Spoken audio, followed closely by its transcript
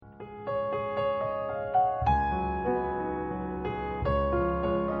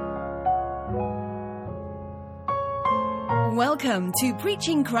Welcome to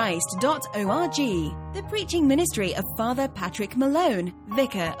PreachingChrist.org, the preaching ministry of Father Patrick Malone,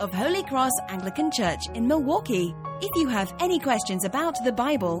 Vicar of Holy Cross Anglican Church in Milwaukee. If you have any questions about the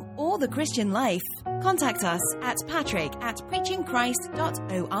Bible or the Christian life, contact us at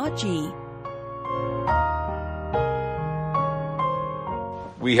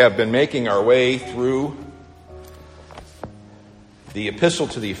patrick@preachingchrist.org. We have been making our way through the Epistle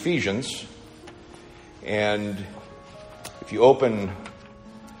to the Ephesians, and if you open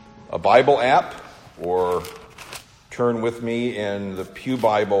a Bible app or turn with me in the Pew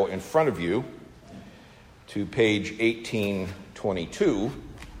Bible in front of you to page 1822,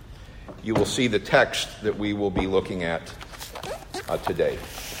 you will see the text that we will be looking at today.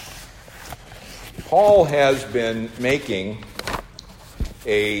 Paul has been making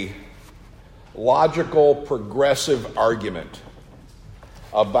a logical, progressive argument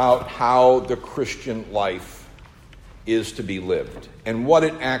about how the Christian life is to be lived and what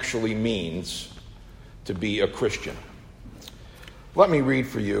it actually means to be a Christian. Let me read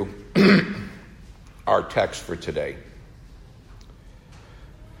for you our text for today.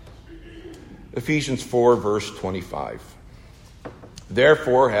 Ephesians 4, verse 25.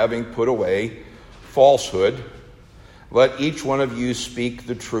 Therefore, having put away falsehood, let each one of you speak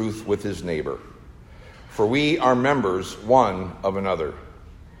the truth with his neighbor, for we are members one of another.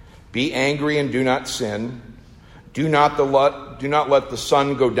 Be angry and do not sin. Do not let the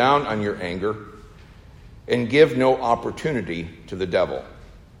sun go down on your anger, and give no opportunity to the devil.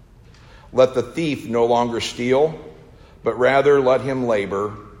 Let the thief no longer steal, but rather let him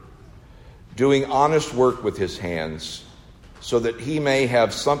labor, doing honest work with his hands, so that he may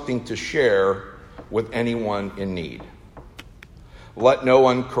have something to share with anyone in need. Let no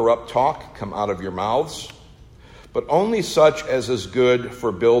uncorrupt talk come out of your mouths, but only such as is good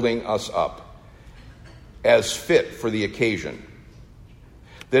for building us up, as fit for the occasion,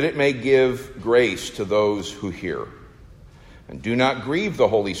 that it may give grace to those who hear. And do not grieve the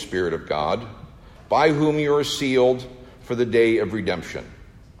Holy Spirit of God, by whom you are sealed for the day of redemption.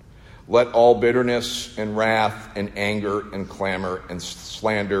 Let all bitterness and wrath and anger and clamor and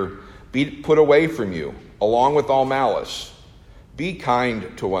slander be put away from you, along with all malice. Be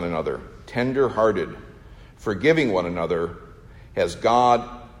kind to one another, tender-hearted, forgiving one another, as God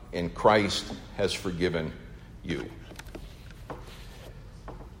in Christ has forgiven you.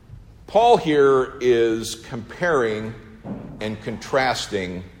 Paul here is comparing and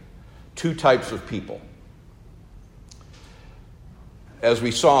contrasting two types of people. As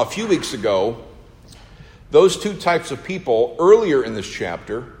we saw a few weeks ago, those two types of people earlier in this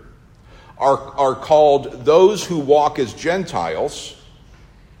chapter are called those who walk as Gentiles.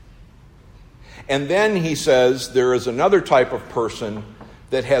 And then he says there is another type of person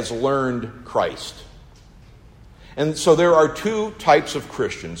that has learned Christ. And so there are two types of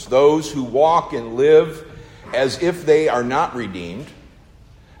Christians: those who walk and live as if they are not redeemed.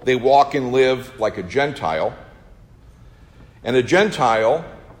 They walk and live like a Gentile. And a Gentile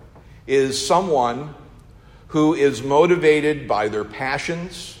is someone who is motivated by their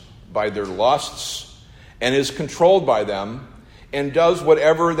passions, by their lusts, and is controlled by them, and does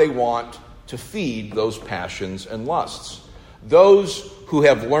whatever they want to feed those passions and lusts. Those who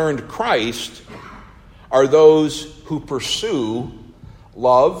have learned Christ are those who pursue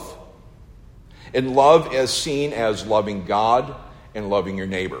love, and love as seen as loving God and loving your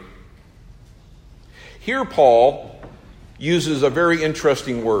neighbor. Here Paul uses a very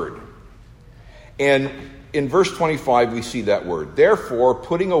interesting word. And in verse 25 we see that word. Therefore,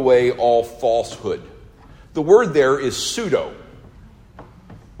 putting away all falsehood. The word there is pseudo.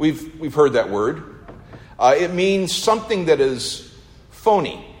 We've heard that word. It means something that is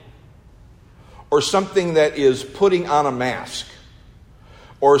phony, or something that is putting on a mask,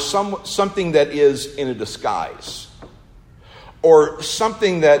 or something that is in a disguise, or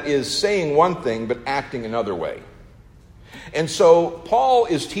something that is saying one thing but acting another way. And so Paul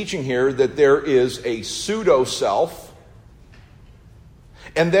is teaching here that there is a pseudo-self,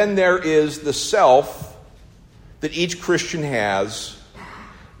 and then there is the self that each Christian has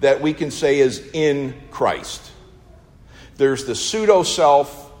that we can say is in Christ. There's the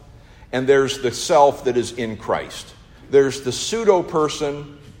pseudo-self, and there's the self that is in Christ. There's the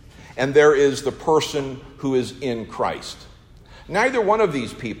pseudo-person, and there is the person who is in Christ. Neither one of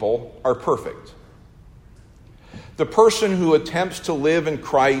these people are perfect. The person who attempts to live in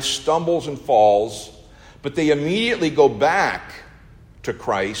Christ stumbles and falls, but they immediately go back to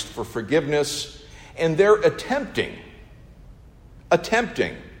Christ for forgiveness, and they're attempting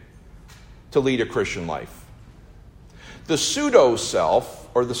to lead a Christian life. The pseudo-self,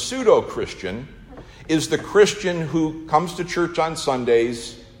 or the pseudo-Christian, is the Christian who comes to church on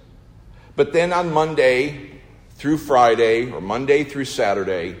Sundays, but then on Monday through Friday, or Monday through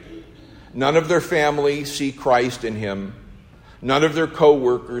Saturday, none of their family see Christ in him. None of their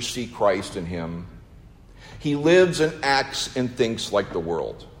co-workers see Christ in him. He lives and acts and thinks like the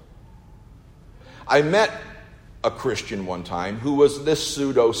world. I met a Christian one time who was this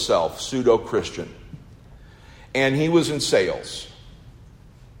pseudo-Christian. And he was in sales.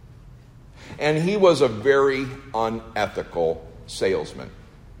 And he was a very unethical salesman.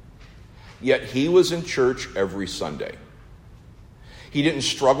 Yet he was in church every Sunday. He didn't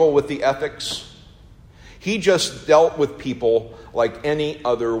struggle with the ethics. He just dealt with people like any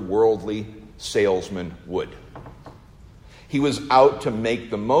other worldly salesman would. He was out to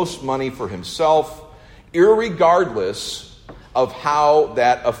make the most money for himself, irregardless of how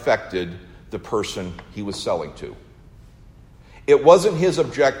that affected the person he was selling to. It wasn't his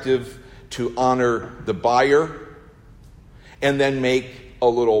objective to honor the buyer and then make a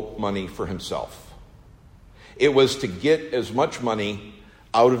little money for himself. It was to get as much money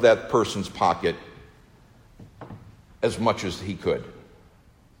out of that person's pocket as much as he could.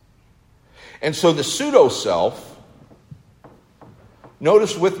 And so the pseudo-self,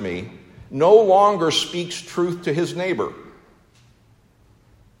 notice with me, no longer speaks truth to his neighbor.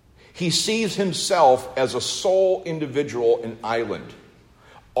 He sees himself as a sole individual, an island,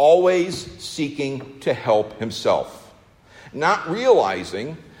 always seeking to help himself. Not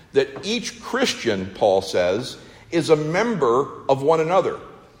realizing that each Christian, Paul says, is a member of one another.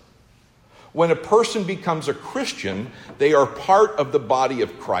 When a person becomes a Christian, they are part of the body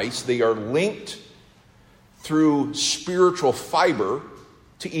of Christ. They are linked through spiritual fiber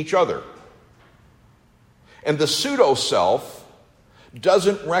to each other. And the pseudo-self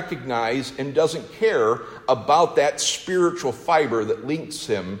doesn't recognize and doesn't care about that spiritual fiber that links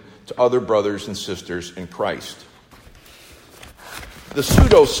him to other brothers and sisters in Christ. The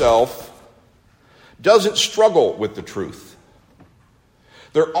pseudo-self doesn't struggle with the truth.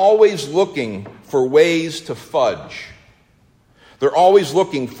 They're always looking for ways to fudge. They're always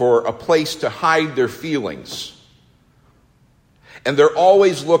looking for a place to hide their feelings. And they're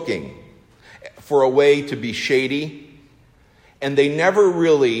always looking for a way to be shady. And they never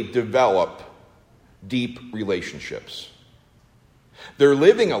really develop deep relationships. They're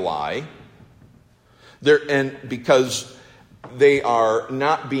living a lie. Because they are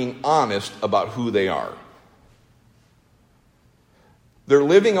not being honest about who they are. They're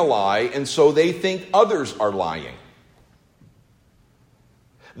living a lie, and so they think others are lying.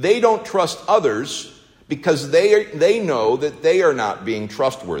 They don't trust others because they know that they are not being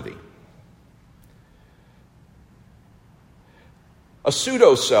trustworthy. A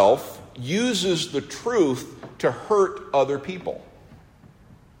pseudo-self uses the truth to hurt other people.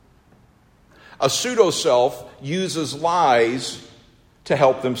 A pseudo-self uses lies to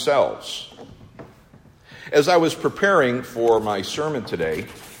help themselves. As I was preparing for my sermon today,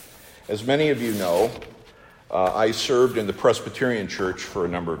 as many of you know, I served in the Presbyterian Church for a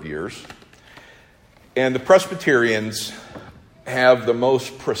number of years. And the Presbyterians have the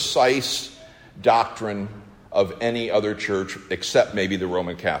most precise doctrine of any other church except maybe the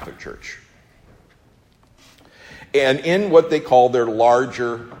Roman Catholic Church. And in what they call their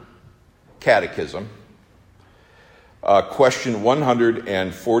larger catechism, question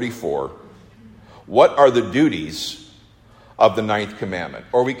 144, what are the duties of the ninth commandment?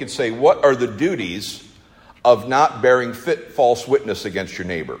 Or we could say, what are the duties of not bearing false witness against your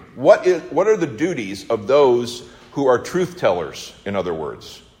neighbor? What are the duties of those who are truth tellers, in other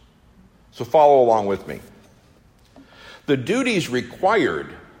words? So follow along with me. The duties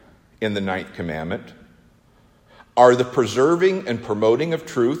required in the ninth commandment are the preserving and promoting of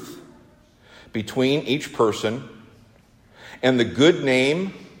truth between each person and the good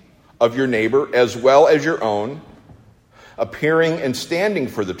name of your neighbor as well as your own, appearing and standing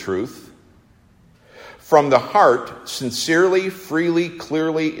for the truth, from the heart, sincerely, freely,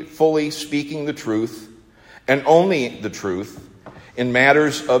 clearly, fully speaking the truth, and only the truth, in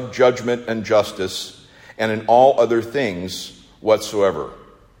matters of judgment and justice, and in all other things whatsoever.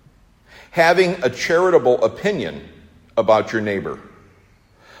 Having a charitable opinion about your neighbor,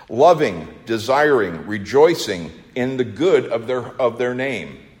 loving, desiring, rejoicing in the good of their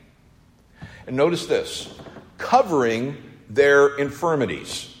name. And notice this, covering their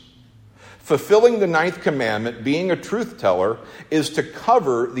infirmities. Fulfilling the ninth commandment, being a truth teller, is to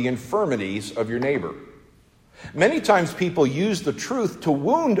cover the infirmities of your neighbor. Many times people use the truth to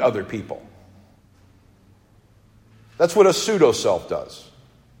wound other people. That's what a pseudo-self does.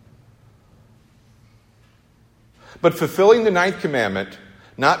 But fulfilling the ninth commandment,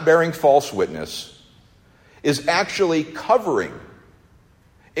 not bearing false witness, is actually covering,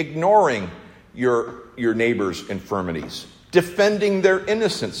 ignoring your neighbor's infirmities, defending their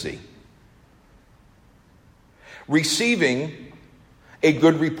innocency, receiving a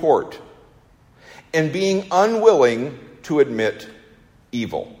good report, and being unwilling to admit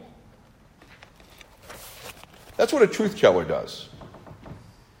evil. That's what a truth teller does.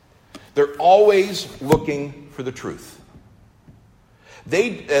 They're always looking for the truth.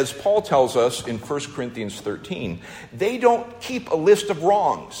 They, as Paul tells us in 1 Corinthians 13, they don't keep a list of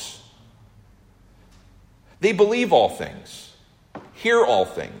wrongs. They believe all things, hear all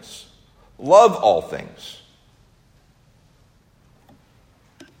things, love all things.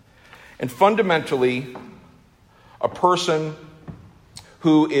 And fundamentally, a person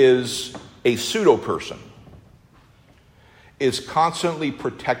who is a pseudo-person is constantly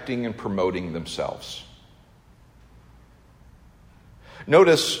protecting and promoting themselves.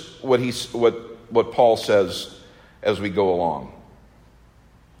 Notice what Paul says as we go along.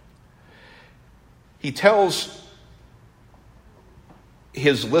 He tells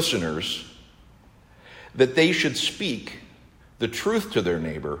his listeners that they should speak the truth to their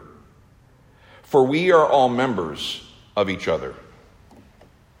neighbor, for we are all members of each other.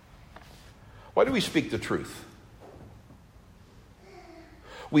 Why do we speak the truth?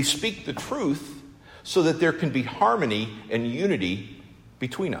 We speak the truth so that there can be harmony and unity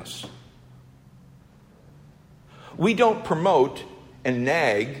between us. We don't promote and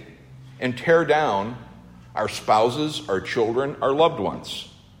nag and tear down our spouses, our children, our loved ones.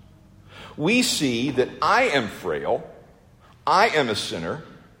 We see that I am frail, I am a sinner,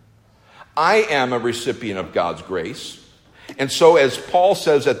 I am a recipient of God's grace. And so, as Paul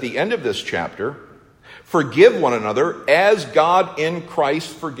says at the end of this chapter, forgive one another as God in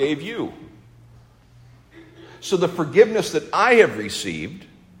Christ forgave you. So the forgiveness that I have received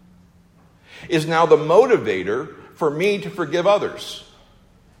is now the motivator for me to forgive others.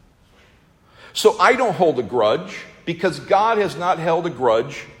 So I don't hold a grudge because God has not held a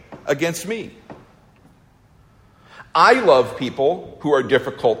grudge against me. I love people who are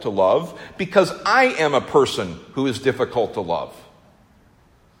difficult to love because I am a person who is difficult to love.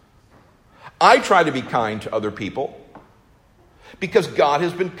 I try to be kind to other people because God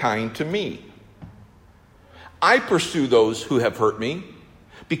has been kind to me. I pursue those who have hurt me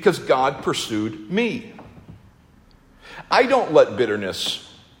because God pursued me. I don't let bitterness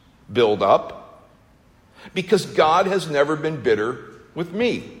build up because God has never been bitter with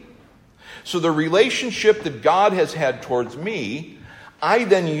me. So the relationship that God has had towards me, I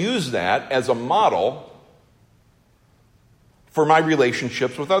then use that as a model for my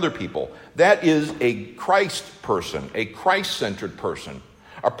relationships with other people. That is a Christ person, a Christ-centered person,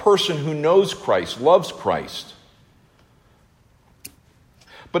 a person who knows Christ, loves Christ.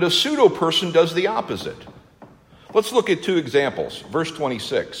 But a pseudo-person does the opposite. Let's look at two examples. Verse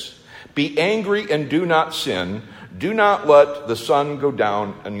 26. Be angry and do not sin. Do not let the sun go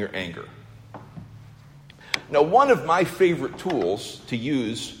down in your anger. Now, one of my favorite tools to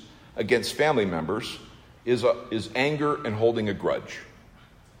use against family members is anger and holding a grudge.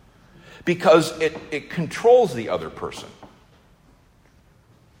 Because it controls the other person.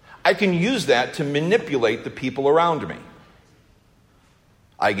 I can use that to manipulate the people around me.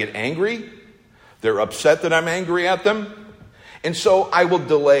 I get angry. They're upset that I'm angry at them. And so I will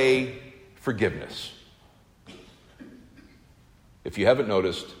delay forgiveness. If you haven't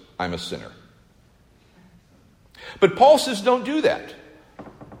noticed, I'm a sinner. But Paul says don't do that.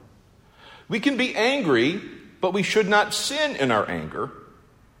 We can be angry, but we should not sin in our anger.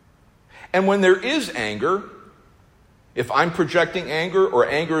 And when there is anger, if I'm projecting anger or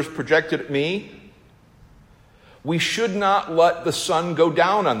anger is projected at me, we should not let the sun go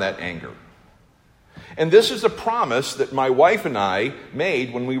down on that anger. And this is a promise that my wife and I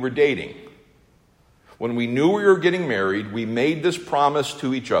made when we were dating. When we knew we were getting married, we made this promise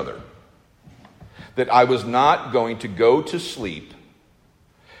to each other that I was not going to go to sleep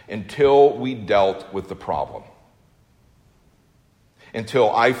until we dealt with the problem. Until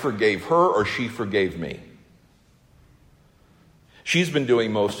I forgave her or she forgave me. She's been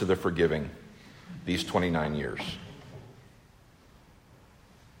doing most of the forgiving these 29 years.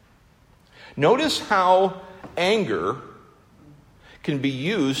 Notice how anger can be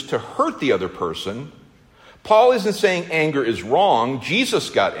used to hurt the other person. Paul isn't saying anger is wrong. Jesus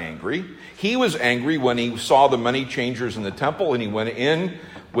got angry. He was angry when he saw the money changers in the temple and he went in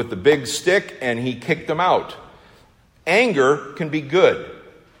with the big stick and he kicked them out. Anger can be good.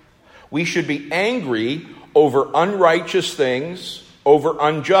 We should be angry over unrighteous things, over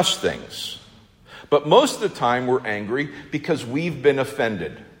unjust things. But most of the time we're angry because we've been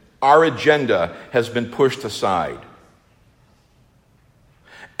offended. Our agenda has been pushed aside.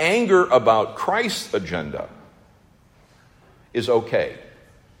 Anger about Christ's agenda is okay.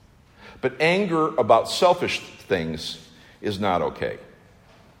 But anger about selfish things is not okay.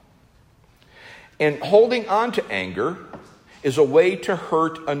 And holding on to anger is a way to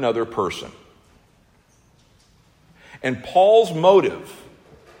hurt another person. And Paul's motive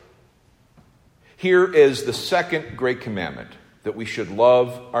here is the second great commandment, that we should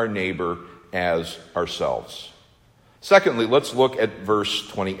love our neighbor as ourselves. Secondly, let's look at verse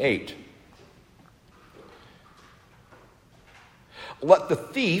 28. Let the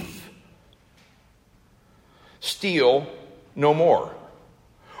thief steal no more,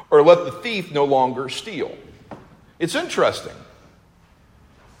 or let the thief no longer steal. It's interesting.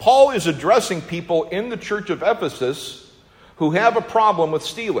 Paul is addressing people in the church of Ephesus who have a problem with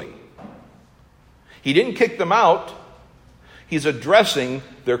stealing. He didn't kick them out. He's addressing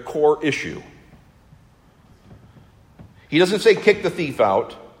their core issue. He doesn't say kick the thief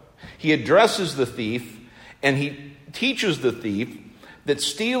out. He addresses the thief, and he teaches the thief that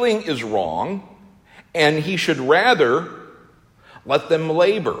stealing is wrong, and he should rather let them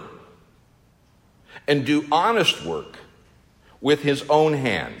labor and do honest work with his own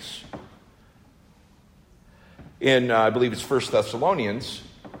hands. In, I believe it's 1 Thessalonians,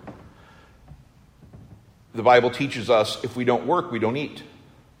 the Bible teaches us if we don't work, we don't eat.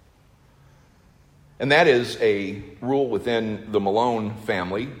 And that is a rule within the Malone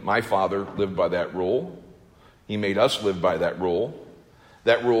family. My father lived by that rule. He made us live by that rule.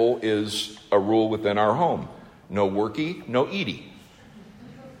 That rule is a rule within our home. No worky, no eaty.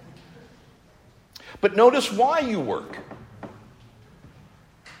 But notice why you work.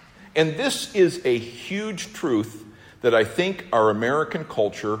 And this is a huge truth that I think our American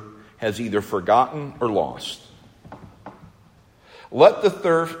culture has either forgotten or lost. Let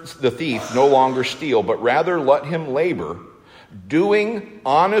the thief no longer steal, but rather let him labor, doing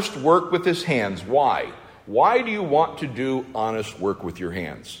honest work with his hands. Why? Why do you want to do honest work with your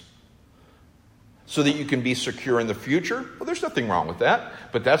hands? So that you can be secure in the future? Well, there's nothing wrong with that,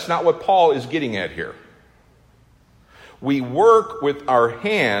 but that's not what Paul is getting at here. We work with our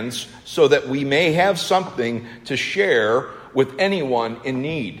hands so that we may have something to share with anyone in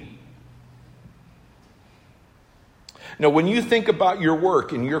need. Now, when you think about your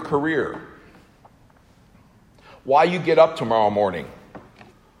work and your career, why you get up tomorrow morning,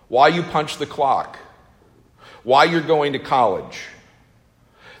 why you punch the clock, why you're going to college,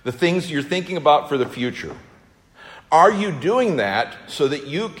 the things you're thinking about for the future, are you doing that so that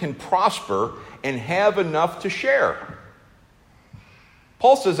you can prosper and have enough to share?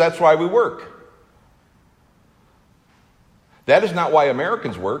 Paul says that's why we work. That is not why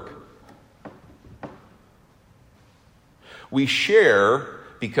Americans work. We share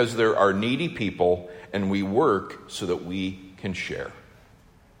because there are needy people, and we work so that we can share.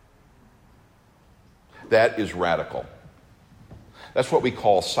 That is radical. That's what we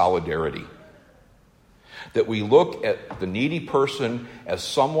call solidarity. That we look at the needy person as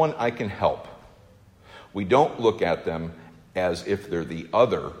someone I can help. We don't look at them as if they're the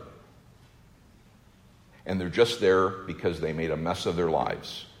other, and they're just there because they made a mess of their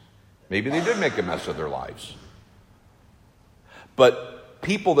lives. Maybe they did make a mess of their lives. But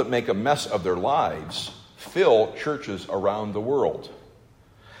people that make a mess of their lives fill churches around the world.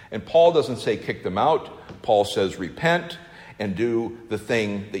 And Paul doesn't say kick them out. Paul says repent and do the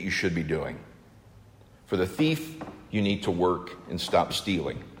thing that you should be doing. For the thief, you need to work and stop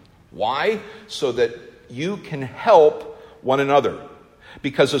stealing. Why? So that you can help one another.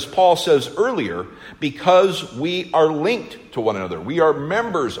 Because as Paul says earlier, because we are linked to one another. We are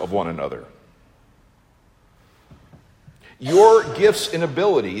members of one another. Your gifts and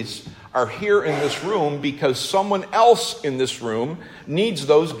abilities are here in this room because someone else in this room needs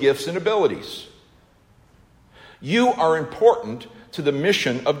those gifts and abilities. You are important to the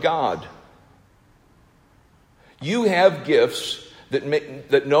mission of God. You have gifts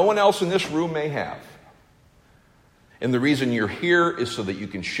that no one else in this room may have. And the reason you're here is so that you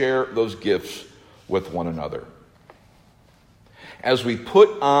can share those gifts with one another. As we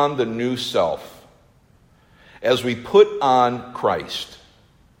put on the new self, as we put on Christ,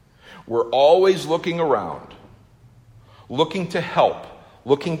 we're always looking around, looking to help,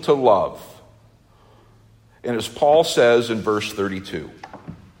 looking to love. And as Paul says in verse 32,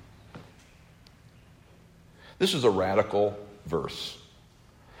 this is a radical verse.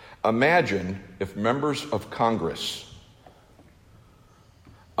 Imagine if members of Congress,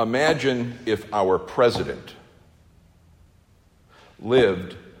 imagine if our president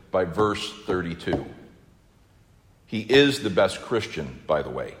lived by verse 32. He is the best Christian, by the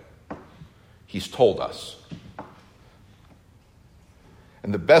way. He's told us.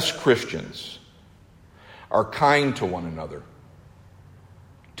 And the best Christians are kind to one another,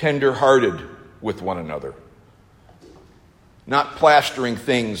 tender-hearted with one another, not plastering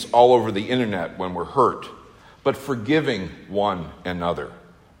things all over the internet when we're hurt, but forgiving one another.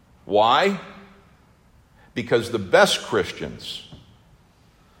 Why? Because the best Christians,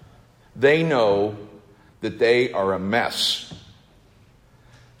 they know that they are a mess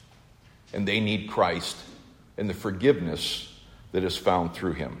and they need Christ and the forgiveness that is found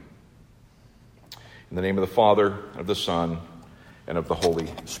through him. In the name of the Father, of the Son, and of the Holy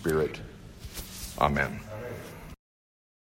Spirit. Amen.